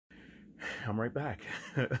I'm right back.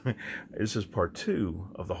 This is part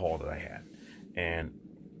 2 of the haul that I had, and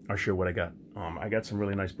I'll show what I got. I got some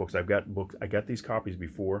really nice books. I got these copies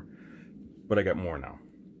before, but I got more now.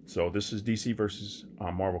 So this is DC versus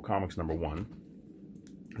Marvel Comics #1.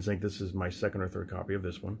 I think this is my second or third copy of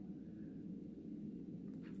this one,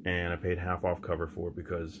 and I paid half off cover for it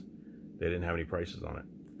because they didn't have any prices on it.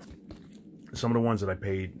 Some of the ones that I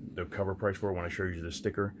paid the cover price for, when I show you the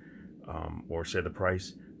sticker or say the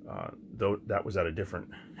price, though that was at a different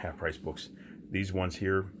half price books. These ones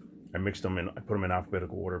here, I mixed them in, I put them in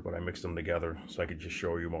alphabetical order, but I mixed them together so I could just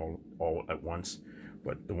show you all at once.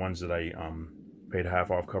 But the ones that I paid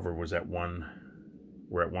half off cover were at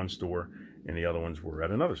one store, and the other ones were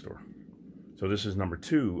at another store. So this is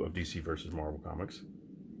 #2 of DC versus Marvel Comics.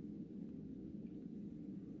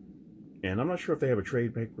 And I'm not sure if they have a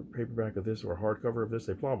trade paperback of this or a hardcover of this.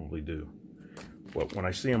 They probably do. But when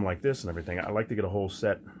I see them like this and everything, I like to get a whole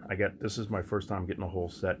set. This is my first time getting a whole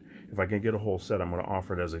set. If I can get a whole set, I'm going to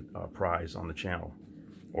offer it as a prize on the channel.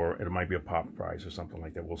 Or it might be a pop prize or something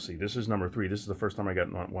like that. We'll see. This is #3. This is the first time I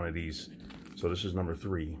got one of these. So this is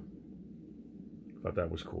 #3. Thought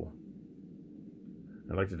that was cool.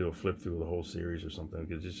 I'd like to do a flip through the whole series or something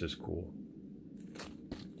because it's just cool.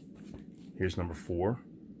 Here's #4.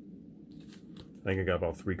 I think I got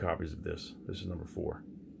about 3 copies of this. This is #4.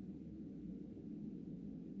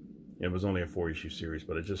 It was only a 4-issue series,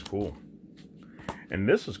 but it's just cool. And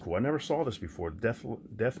this is cool. I never saw this before.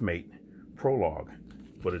 Deathmate Prologue,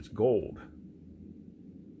 but it's gold.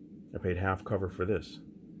 I paid half cover for this.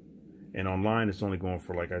 And online, it's only going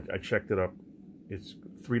for, like, I checked it up. It's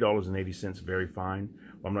 $3.80, very fine.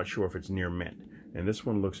 I'm not sure if it's near mint. And this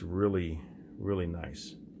one looks really, really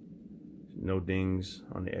nice. No dings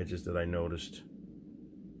on the edges that I noticed.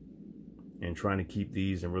 And trying to keep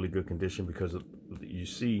these in really good condition because you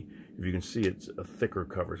see, if you can see, it's a thicker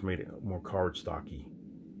cover. It's made it more cardstocky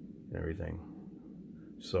and everything.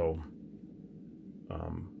 So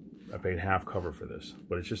I paid half cover for this,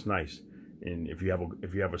 but it's just nice. And if you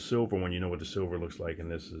have a silver one, you know what the silver looks like, and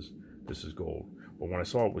this is gold. But when I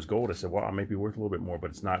saw it was gold, I said, well, it might be worth a little bit more, but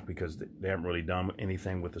it's not because they haven't really done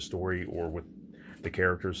anything with the story or with the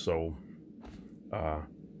characters, so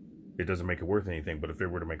it doesn't make it worth anything. But if they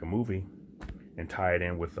were to make a movie and tie it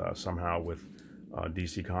in with somehow with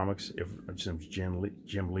DC Comics, since Jim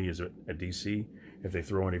Lee is at DC, if they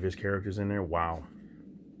throw any of his characters in there, wow.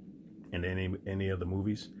 And any of the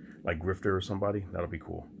movies, like Grifter or somebody, that'll be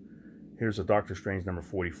cool. Here's a Doctor Strange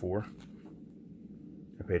 #44.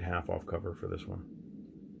 I paid half off cover for this one.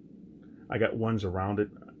 I got ones around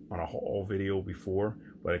it on a haul video before,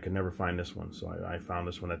 but I could never find this one. So I found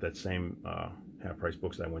this one at that same half price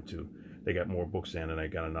books I went to. They got more books in, and I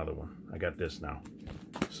got another one. I got this now.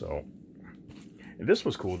 So, and this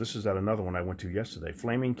was cool. This is at another one I went to yesterday.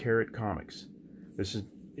 Flaming Carrot Comics. This is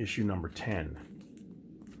issue #10.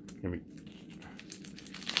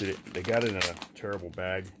 They got it in a terrible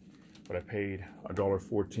bag, but I paid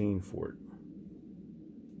 $1.14 for it.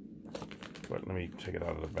 But let me take it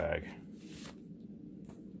out of the bag.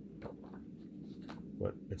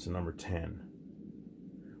 But it's a #10.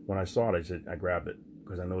 When I saw it, I grabbed it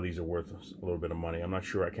because I know these are worth a little bit of money. I'm not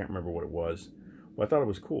sure. I can't remember what it was, but I thought it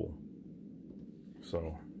was cool.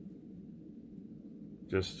 So,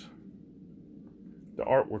 just the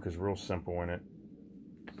artwork is real simple in it.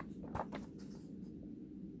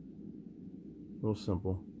 Real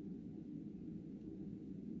simple.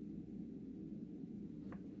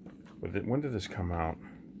 But when did this come out?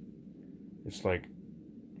 It's like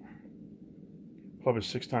published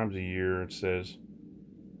 6 times a year. It says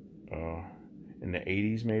in the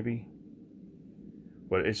 80s maybe.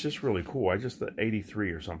 But it's just really cool. I just 83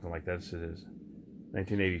 or something like that. It is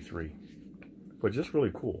 1983. But just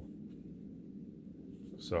really cool.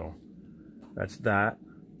 So that's that.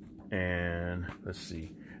 And let's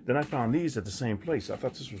see. Then I found these at the same place. I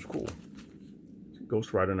thought this was cool.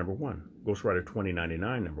 Ghost Rider #1. Ghost Rider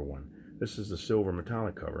 2099 #1. This is the silver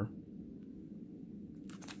metallic cover.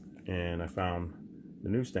 And I found the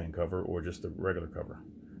newsstand cover or just the regular cover.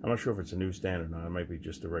 I'm not sure if it's a newsstand or not. It might be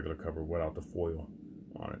just the regular cover without the foil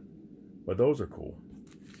on it. But those are cool.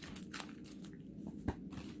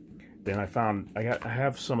 Then I found, I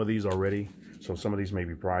have some of these already. So some of these may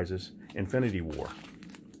be prizes. Infinity War.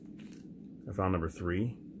 I found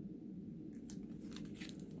 #3.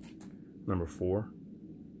 #4.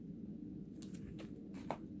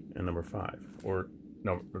 And #5. Or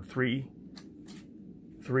no, 3,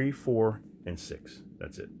 4, and 6.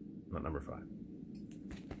 That's it. Not #5.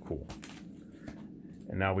 Cool.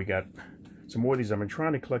 And now we got some more of these. I've been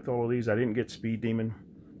trying to collect all of these. I didn't get Speed Demon,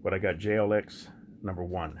 but I got JLX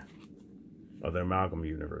 #1 of the Amalgam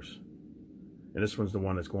universe. And this one's the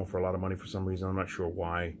one that's going for a lot of money for some reason. I'm not sure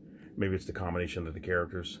why. Maybe it's the combination of the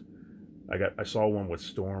characters. I saw one with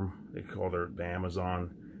Storm. They call her the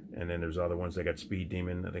Amazon. And then there's other ones. They got Speed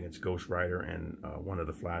Demon. I think it's Ghost Rider and one of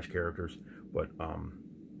the Flash characters. But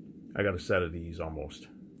I got a set of these almost.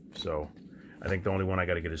 So I think the only one I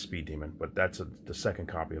got to get is Speed Demon. But that's the second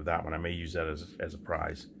copy of that one. I may use that as a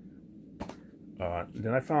prize.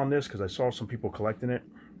 Then I found this because I saw some people collecting it.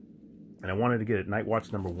 And I wanted to get it. Night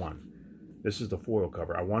Watch #1. This is the foil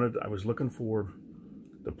cover. I was looking for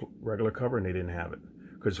the regular cover and they didn't have it.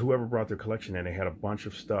 Because whoever brought their collection in, they had a bunch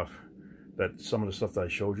of stuff. Some of the stuff that I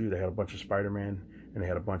showed you, they had a bunch of Spider-Man, and they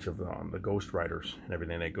had a bunch of the Ghost Riders and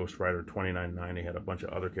everything. They had Ghost Rider 29.9. They had a bunch of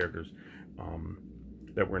other characters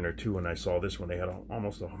that were in there too. And I saw this one. They had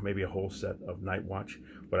maybe a whole set of Night Watch.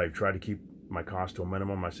 But I tried to keep my cost to a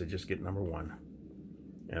minimum. I said, just get #1.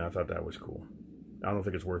 And I thought that was cool. I don't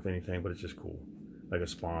think it's worth anything, but it's just cool. Like a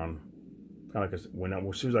Spawn. Kind of like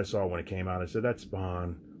as soon as I saw it when it came out, I said, that's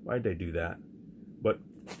Spawn. Why'd they do that? But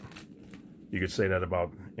you could say that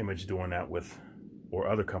about Image doing that with, or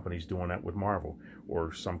other companies doing that with Marvel,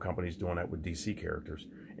 or some companies doing that with DC characters.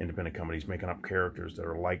 Independent companies making up characters that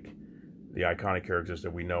are like the iconic characters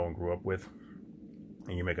that we know and grew up with,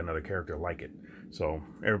 and you make another character like it. So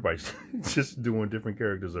everybody's just doing different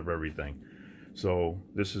characters of everything. So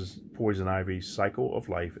this is Poison Ivy, Cycle of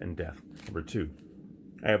Life and Death, #2.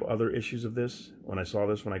 I have other issues of this. When I saw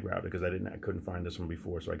this one, I grabbed it because I couldn't find this one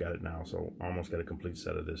before, so I got it now. So I almost got a complete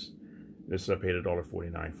set of this. This I paid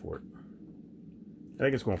 $1.49 for it. I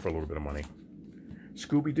think it's going for a little bit of money.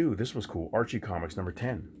 Scooby-Doo, this was cool. Archie Comics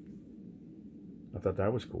 #10. I thought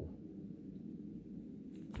that was cool.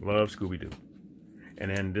 Love Scooby-Doo.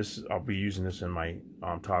 And then this, I'll be using this in my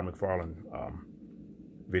Todd McFarlane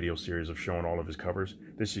video series of showing all of his covers.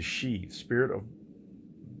 This is She, Spirit of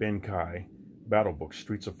Benkai, Battle Book,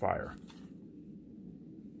 Streets of Fire.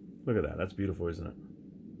 Look at that. That's beautiful, isn't it?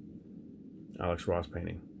 Alex Ross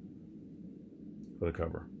painting for the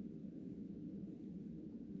cover.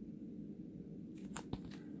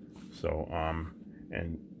 So,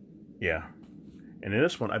 and yeah. And in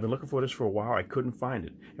this one, I've been looking for this for a while. I couldn't find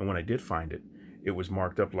it. And when I did find it, it was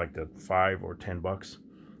marked up like the $5 or $10.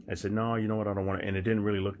 I said, no, you know what? I don't want it. And it didn't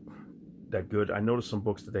really look that good. I noticed some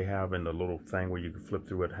books that they have in the little thing where you can flip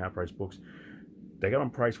through at half price books. They got them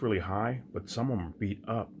priced really high, but some of them are beat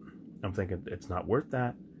up. I'm thinking it's not worth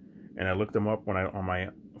that. And I looked them up on my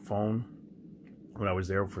phone when I was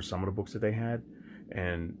there for some of the books that they had,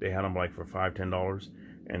 and they had them like for $5, $10,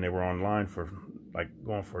 and they were online for like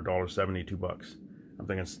going for $1.70, $2. I'm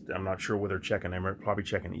thinking, I'm not sure where they're checking. They're probably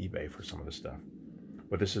checking eBay for some of the stuff.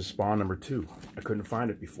 But this is Spawn #2. I couldn't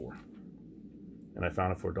find it before, and I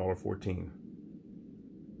found it for $1.14.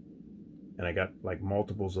 And I got like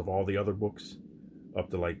multiples of all the other books, up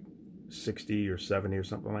to like 60 or 70 or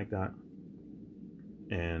something like that.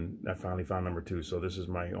 And I finally found #2. So this is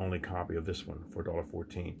my only copy of this one for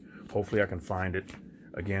 $1.14. Hopefully I can find it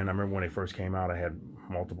again. I remember when they first came out, I had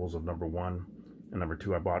multiples of #1 and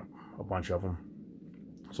 #2. I bought a bunch of them,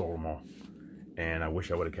 sold them all, and I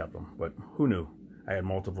wish I would have kept them, but who knew? I had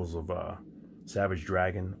multiples of Savage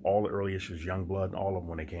Dragon, all the early issues, Youngblood, all of them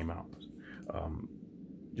when they came out.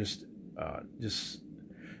 Just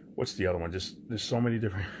what's the other one? Just there's so many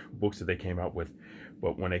different books that they came out with,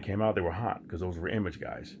 but when they came out, they were hot because those were Image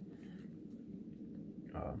guys.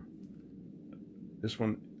 This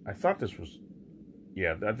one, I thought this was,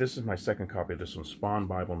 yeah, this is my second copy of this one, Spawn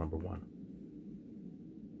Bible #1.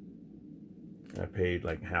 I paid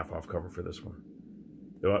like half off cover for this one.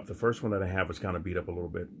 The first one that I have was kind of beat up a little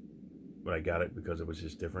bit, but I got it because it was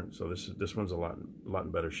just different. So this one's a lot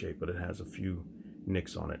in better shape, but it has a few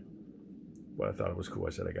nicks on it. But I thought it was cool.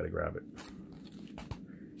 I said I got to grab it.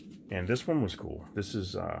 And this one was cool. This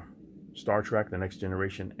is Star Trek: The Next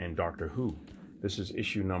Generation and Doctor Who. This is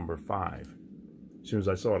issue #5. As soon as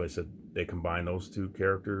I saw it, I said they combined those two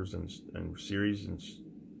characters and series and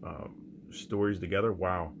stories together.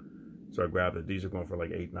 Wow. So I grabbed it. These are going for like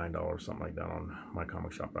 $8, $9, something like that on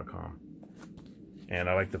mycomicshop.com. And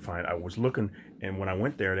I like to find, I was looking, and when I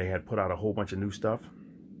went there, they had put out a whole bunch of new stuff.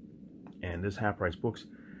 And this Half Price Books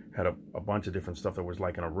had a bunch of different stuff that was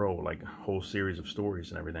like in a row, like a whole series of stories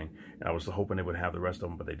and everything. And I was hoping they would have the rest of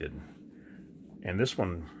them, but they didn't. And this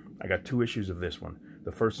one, I got 2 issues of this one.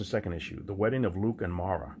 The first and second issue, The Wedding of Luke and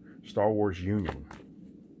Mara, Star Wars Union.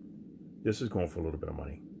 This is going for a little bit of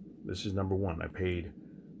money. This is #1. I paid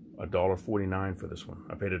 $1.49 for this one.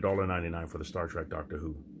 I paid $1.99 for the Star Trek Doctor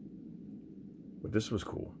Who. But this was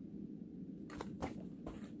cool.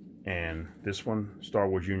 And this one, Star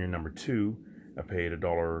Wars Union #2, I paid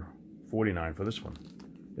 $1.49 for this one.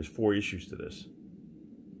 There's 4 issues to this.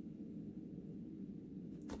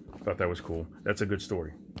 Thought that was cool. That's a good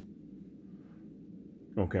story.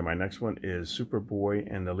 Okay, my next one is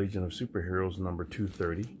Superboy and the Legion of Superheroes, number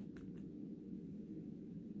 230.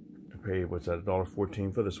 I paid, what's that,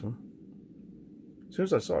 $1.14 for this one. As soon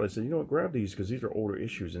as I saw it, I said, you know what, grab these because these are older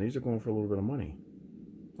issues and these are going for a little bit of money.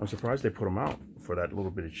 I'm surprised they put them out for that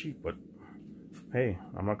little bit of cheap, but hey,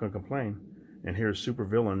 I'm not going to complain. And here's Super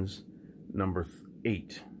Villains, number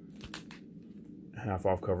 8. Half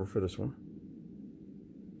off cover for this one.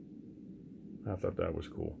 I thought that was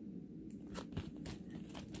cool.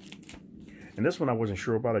 And this one I wasn't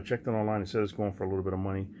sure about. I checked it online. It said it's going for a little bit of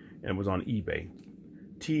money. And it was on eBay.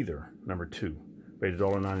 Teether, number 2. Paid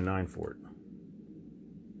 $1.99 for it.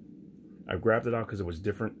 I grabbed it out because it was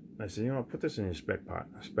different. I said, you know, put this in your spec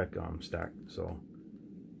stack. So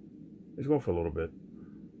it's going for a little bit.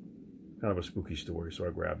 Kind of a spooky story, so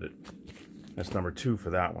I grabbed it. That's number 2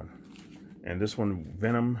 for that one. And this one,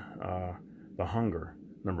 Venom, The Hunger,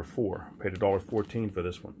 number 4. Paid $1.14 for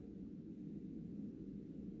this one.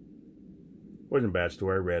 Wasn't a bad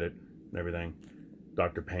story. I read it and everything.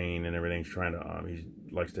 Dr. Payne and everything's trying to, he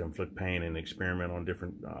likes to inflict pain and experiment on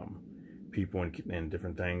different people and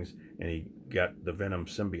different things. And he got the Venom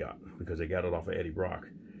symbiote because they got it off of Eddie Brock.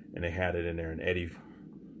 And they had it in there, and Eddie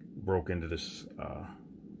broke into this,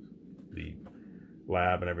 the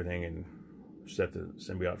lab and everything, and set the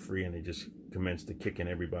symbiote free, and they just commenced to kicking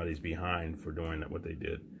everybody's behind for doing what they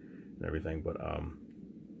did and everything. But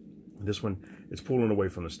this one, it's pulling away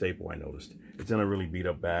from the staple, I noticed. It's in a really beat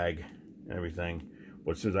up bag and everything.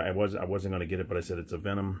 But as soon as I wasn't going to get it, but I said it's a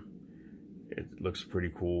Venom. It looks pretty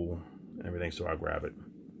cool and everything, so I'll grab it.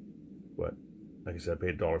 But like I said, I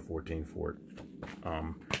paid $1.14 for it.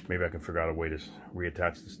 Maybe I can figure out a way to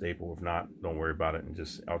reattach the staple. If not, don't worry about it, and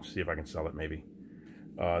I'll see if I can sell it maybe.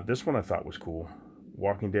 This one I thought was cool.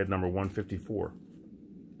 Walking Dead number 154.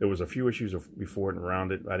 There was a few issues before it and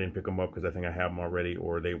around it. I didn't pick them up because I think I have them already,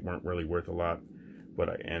 or they weren't really worth a lot.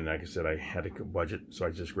 And like I said, I had a budget, so I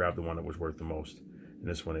just grabbed the one that was worth the most. And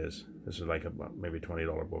this one is. This is like maybe a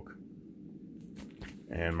 $20 book.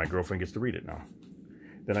 And my girlfriend gets to read it now.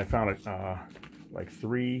 Then I found I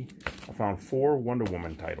found 4 Wonder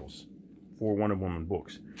Woman titles. 4 Wonder Woman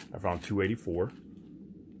books. I found 284.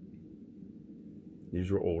 These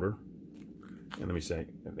were older. And let me say,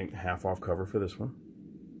 I think half off cover for this one.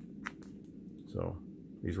 So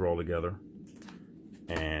these are all together.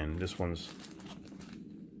 And this one's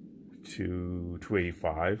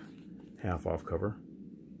 285, half off cover.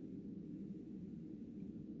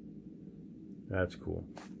 That's cool.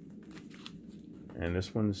 And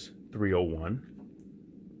this one's 301,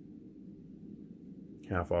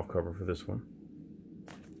 half off cover for this one.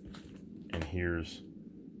 And here's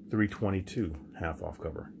 322, half off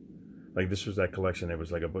cover. Like, this was that collection. There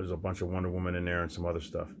was a bunch of Wonder Woman in there and some other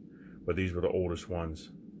stuff, but these were the oldest ones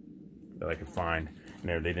that I could find. And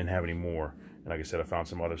they didn't have any more. And like I said, I found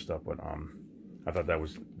some other stuff, but I thought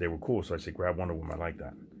they were cool. So I said, grab Wonder Woman. I like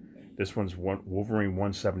that. This one's Wolverine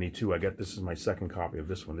 172. This is my second copy of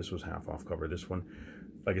this one. This was half off cover. This one,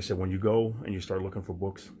 like I said, when you go and you start looking for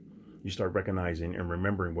books, you start recognizing and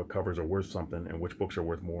remembering what covers are worth something and which books are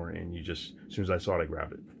worth more. And you just, as soon as I saw it, I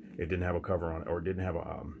grabbed it. It didn't have a cover on it, or it didn't have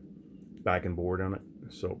a back and board on it.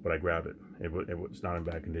 So, but I grabbed it. It was not in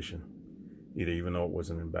bad condition either, even though it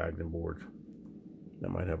wasn't in bagged and board. That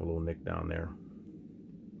might have a little nick down there,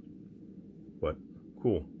 but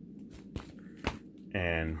cool.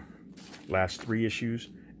 And last 3 issues,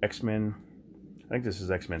 X-Men. I think this is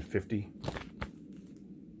X-Men 50.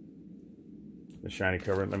 The shiny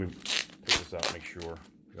cover. Let me take this out, make sure,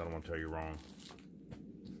 because I don't want to tell you wrong.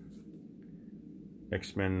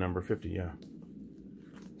 X-Men number 50, yeah.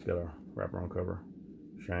 It's got a wraparound cover.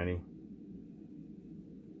 Shiny.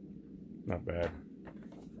 Not bad.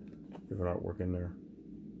 Different artwork in there.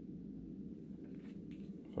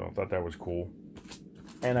 So I thought that was cool.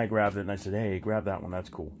 And I grabbed it and I said, hey, grab that one, that's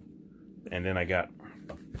cool. And then I got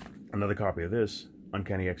another copy of this,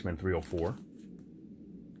 Uncanny X-Men 304,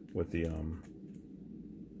 with the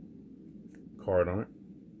card on it.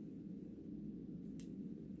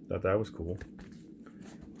 Thought that was cool.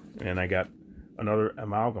 And I got another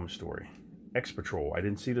Amalgam story, X-Patrol. I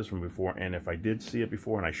didn't see this one before, and if I did see it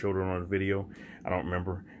before and I showed it on a video, I don't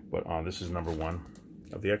remember, but this is number 1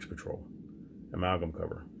 of the X-Patrol Amalgam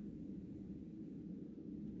cover.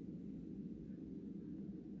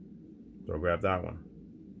 So I'll grab that one.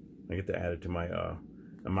 I get to add it to my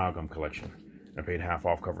Amalgam collection. I paid half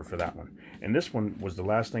off cover for that one. And this one was the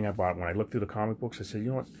last thing I bought. When I looked through the comic books, I said,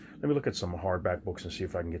 you know what? Let me look at some hardback books and see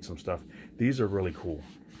if I can get some stuff. These are really cool.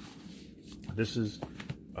 This is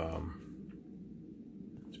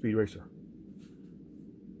Speed Racer.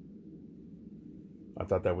 I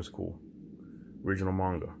thought that was cool. Original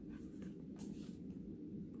manga,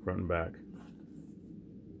 front and back,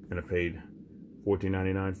 and I paid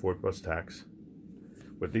 $14.99 for it plus tax.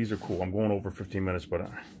 But these are cool. I'm going over 15 minutes, but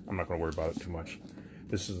I'm not going to worry about it too much.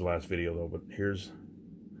 This is the last video though, but here's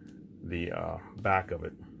the back of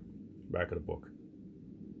it, back of the book,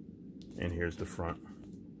 and here's the front.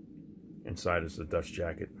 Inside is the dust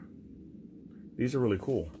jacket. These are really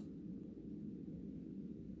cool.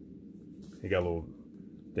 You got a little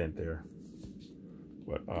dent there,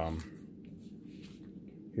 but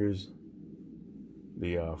here's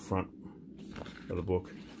the front of the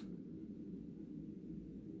book.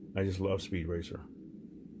 I just love Speed Racer.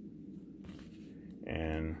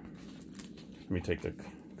 And let me take the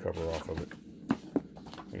cover off of it.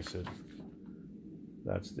 Like I said,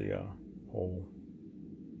 that's the whole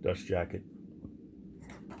dust jacket.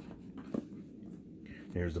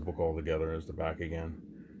 Here's the book all together. There's the back again.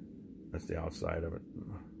 That's the outside of it.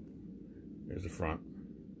 Here's the front.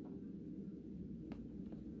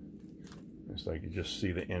 It's like you just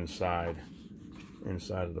see the inside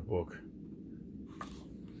of the book.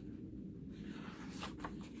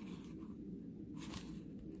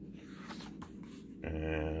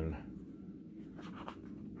 And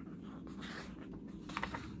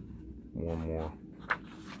one more.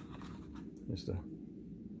 Just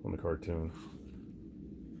on the cartoon.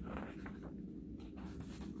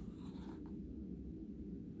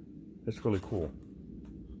 It's really cool.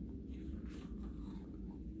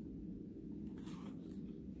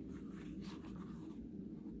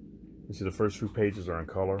 You see the first few pages are in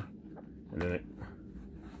color, and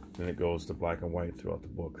then it goes to black and white throughout the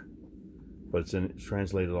book. But it's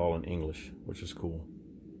translated all in English, which is cool.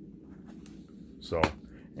 So,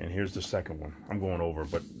 and here's the second one. I'm going over,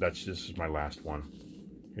 but this is my last one.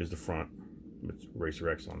 Here's the front with Racer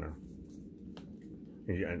X on there.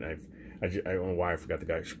 And I don't know why I forgot the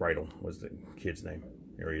guy. Spritle was the kid's name.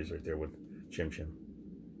 There he is right there with Chim Chim.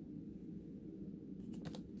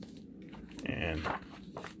 And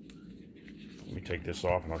let me take this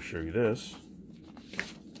off and I'll show you this.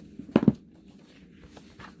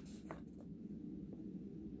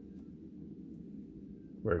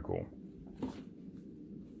 Very cool.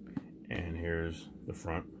 And here's the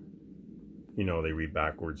front. You know, they read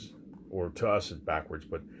backwards, or to us it's backwards,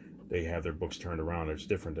 but they have their books turned around. It's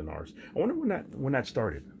different than ours. I wonder when that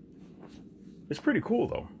started. It's pretty cool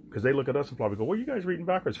though, because they look at us and probably go, "What are you guys reading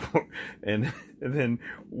backwards for?" and then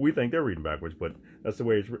we think they're reading backwards, but that's the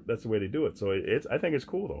way they do it. So I think it's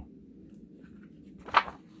cool though.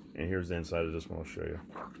 And here's the inside of this one. I'll show you.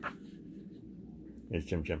 Here's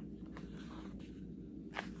Chim Chim.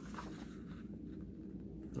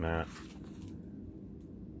 Matt.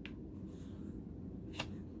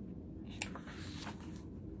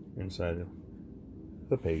 Inside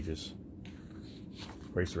the pages.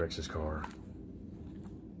 Racer X's car.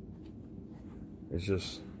 It's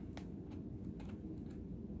just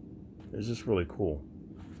really cool.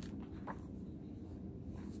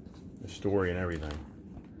 The story and everything.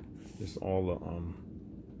 Just all the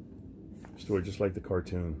story, just like the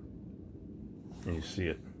cartoon. And you see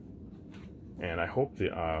it. And I hope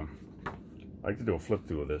I'd like to do a flip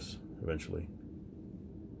through of this eventually.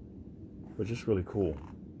 But just really cool.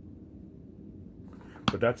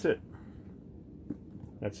 But that's it.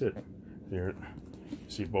 That's it. There,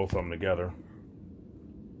 see both of them together.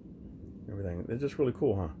 Everything. They're just really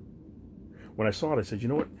cool, huh? When I saw it, I said, you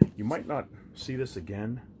know what? You might not see this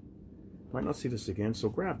again. So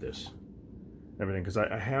grab this. Everything, because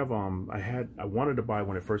I wanted to buy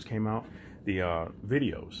when it first came out the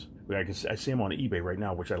videos. I see them on eBay right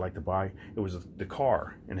now, which I like to buy. It was the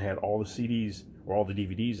car and had all the CDs or all the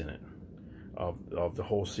DVDs in it of the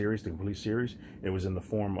whole series, the complete series. It was in the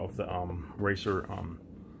form of the Racer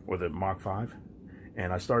or the Mach 5,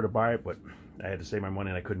 and I started to buy it, but I had to save my money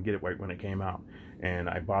and I couldn't get it right when it came out. And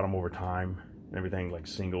I bought them over time and everything, like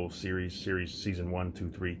single series, season 1, 2,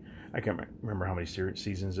 3. I can't remember how many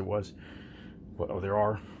seasons it was, but there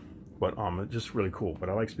are. But just really cool. But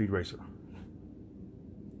I like Speed Racer.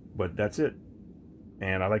 But that's it.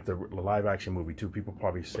 And I like the live action movie too. People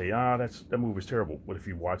probably say, that movie's terrible. But if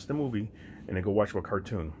you watch the movie and then go watch a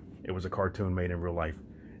cartoon, it was a cartoon made in real life.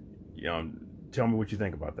 Tell me what you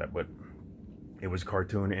think about that. But it was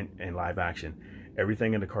cartoon and live action.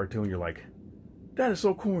 Everything in the cartoon, you're like, that is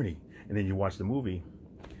so corny. And then you watch the movie,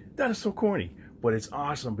 that is so corny. But it's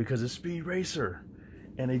awesome because it's Speed Racer.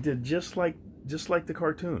 And they did just like the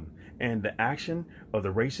cartoon. And the action of the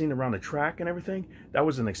racing around the track and everything, that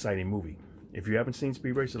was an exciting movie. If you haven't seen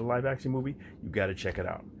Speed Racer, the live action movie, you got to check it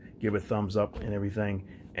out. Give it a thumbs up and everything,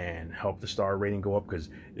 and help the star rating go up, because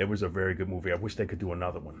it was a very good movie. I wish they could do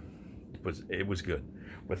another one. but it was good.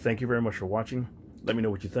 But thank you very much for watching. Let me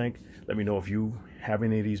know what you think. Let me know if you have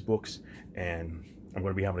any of these books, and I'm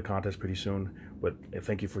going to be having a contest pretty soon. But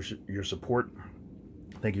thank you for your support.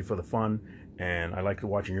 Thank you for the fun, and I like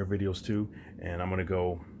watching your videos too. And I'm going to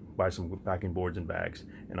go buy some packing boards and bags,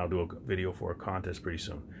 and I'll do a video for a contest pretty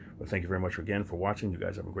soon. But thank you very much again for watching. You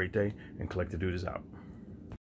guys have a great day, and Collector Dude is out.